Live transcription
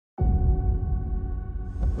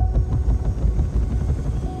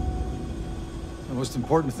The most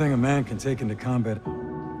important thing a man can take into combat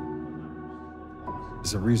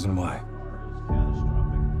is a reason why.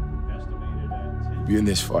 Be in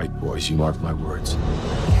this fight, boys. You mark my words.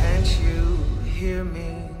 Can't you hear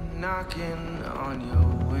me knocking on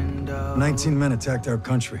your window? 19 men attacked our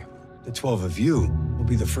country. The 12 of you will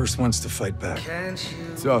be the first ones to fight back. Can't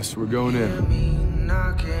you It's us. We're going hear in. me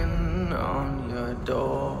knocking on your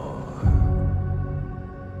door?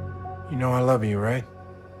 You know I love you, right?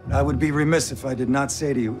 I would be remiss if I did not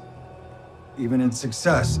say to you, even in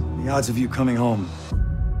success, the odds of you coming home.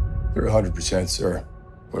 You're 100%, sir.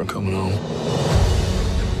 We're coming home.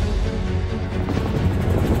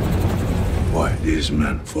 Why these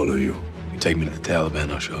men follow you? You take me to the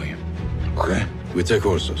Taliban, I'll show you. Okay, we take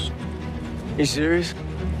horses. You serious?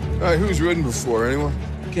 All right, who's ridden before? Anyone?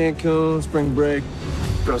 Cancun, spring break.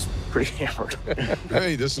 Girl's pretty hammered.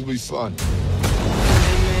 Hey, this will be fun.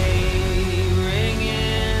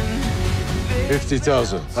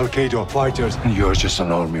 50,000 Al-Qaeda fighters, and you're just an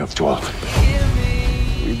army of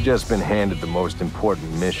 12. We've just been handed the most important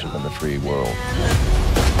mission in the free world.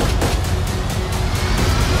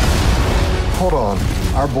 Hold on.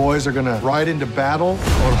 Our boys are gonna ride into battle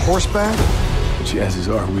on horseback? The chances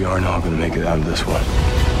are we are not going to make it out of this one.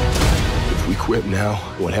 If we quit now,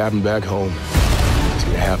 what happened back home is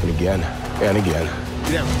going to happen again and again.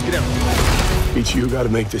 Get down, get down. Each of you got to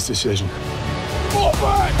make this decision. Fall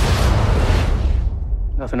back!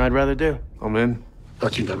 Nothing I'd rather do. I'm in.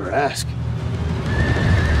 Thought you'd never ask.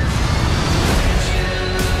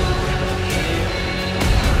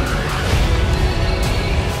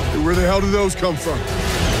 Hey, where the hell did those come from?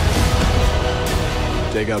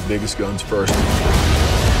 Take out biggest guns first.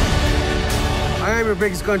 I am your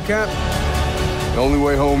biggest gun, Cap. The only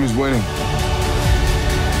way home is winning.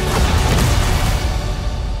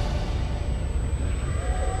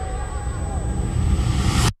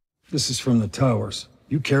 This is from the towers.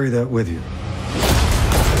 You carry that with you.